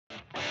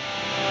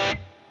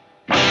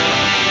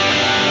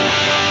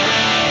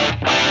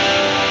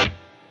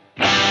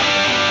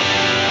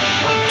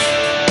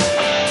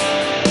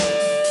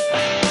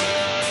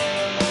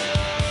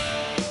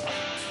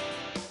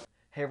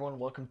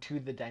Welcome to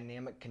the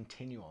Dynamic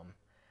Continuum.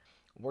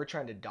 We're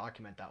trying to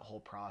document that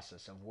whole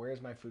process of where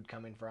is my food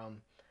coming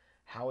from,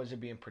 how is it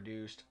being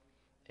produced,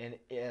 and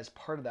as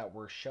part of that,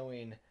 we're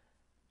showing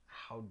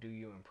how do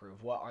you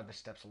improve, what are the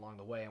steps along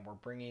the way, and we're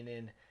bringing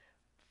in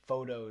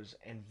photos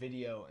and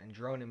video and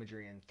drone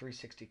imagery and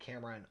 360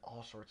 camera and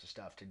all sorts of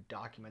stuff to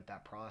document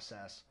that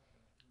process.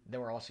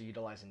 Then we're also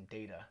utilizing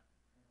data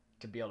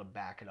to be able to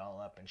back it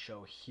all up and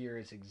show here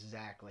is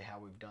exactly how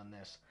we've done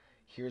this.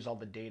 Here's all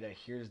the data,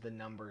 here's the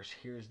numbers,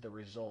 here's the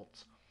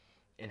results,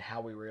 and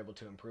how we were able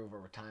to improve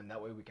over time.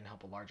 That way we can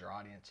help a larger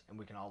audience and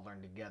we can all learn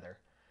together.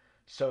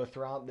 So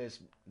throughout this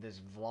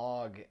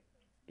vlog,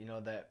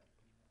 that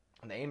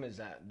the aim is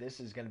that this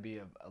is going to be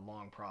a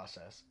long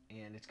process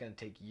and it's going to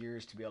take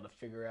years to be able to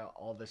figure out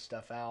all this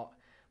stuff out.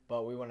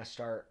 But we want to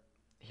start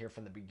here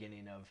from the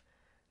beginning of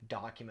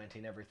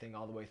documenting everything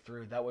all the way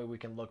through. That way we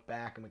can look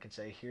back and we can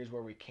say, here's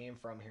where we came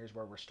from, here's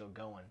where we're still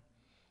going.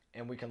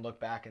 And we can look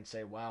back and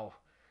say, wow,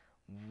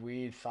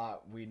 we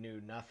thought we knew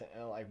nothing.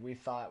 Like we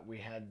thought we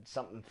had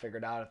something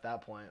figured out at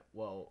that point.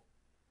 Well,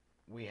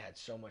 we had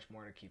so much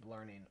more to keep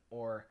learning.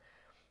 Or,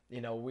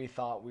 we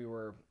thought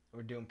we're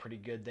doing pretty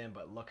good then,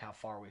 but look how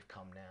far we've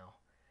come now.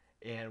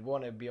 And we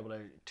want to be able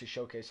to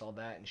showcase all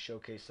that and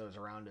showcase those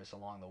around us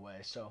along the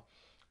way. So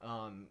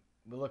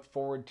we look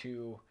forward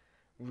to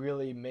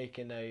really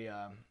making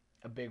a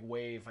big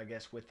wave, I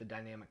guess, with the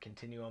Dynamic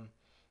Continuum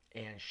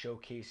and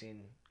showcasing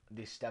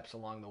these steps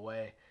along the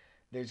way.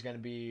 There's going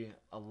to be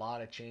a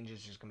lot of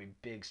changes. There's going to be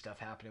big stuff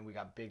happening. We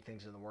got big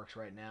things in the works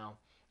right now,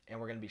 and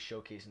we're going to be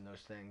showcasing those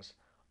things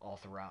all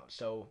throughout.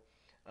 So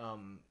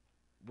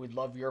we'd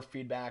love your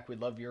feedback. We'd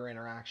love your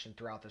interaction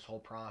throughout this whole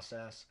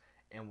process,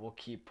 and we'll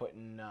keep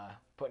putting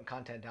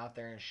content out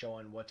there and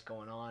showing what's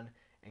going on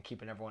and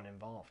keeping everyone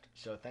involved.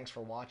 So thanks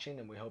for watching,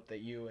 and we hope that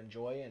you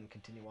enjoy and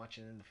continue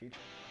watching in the future.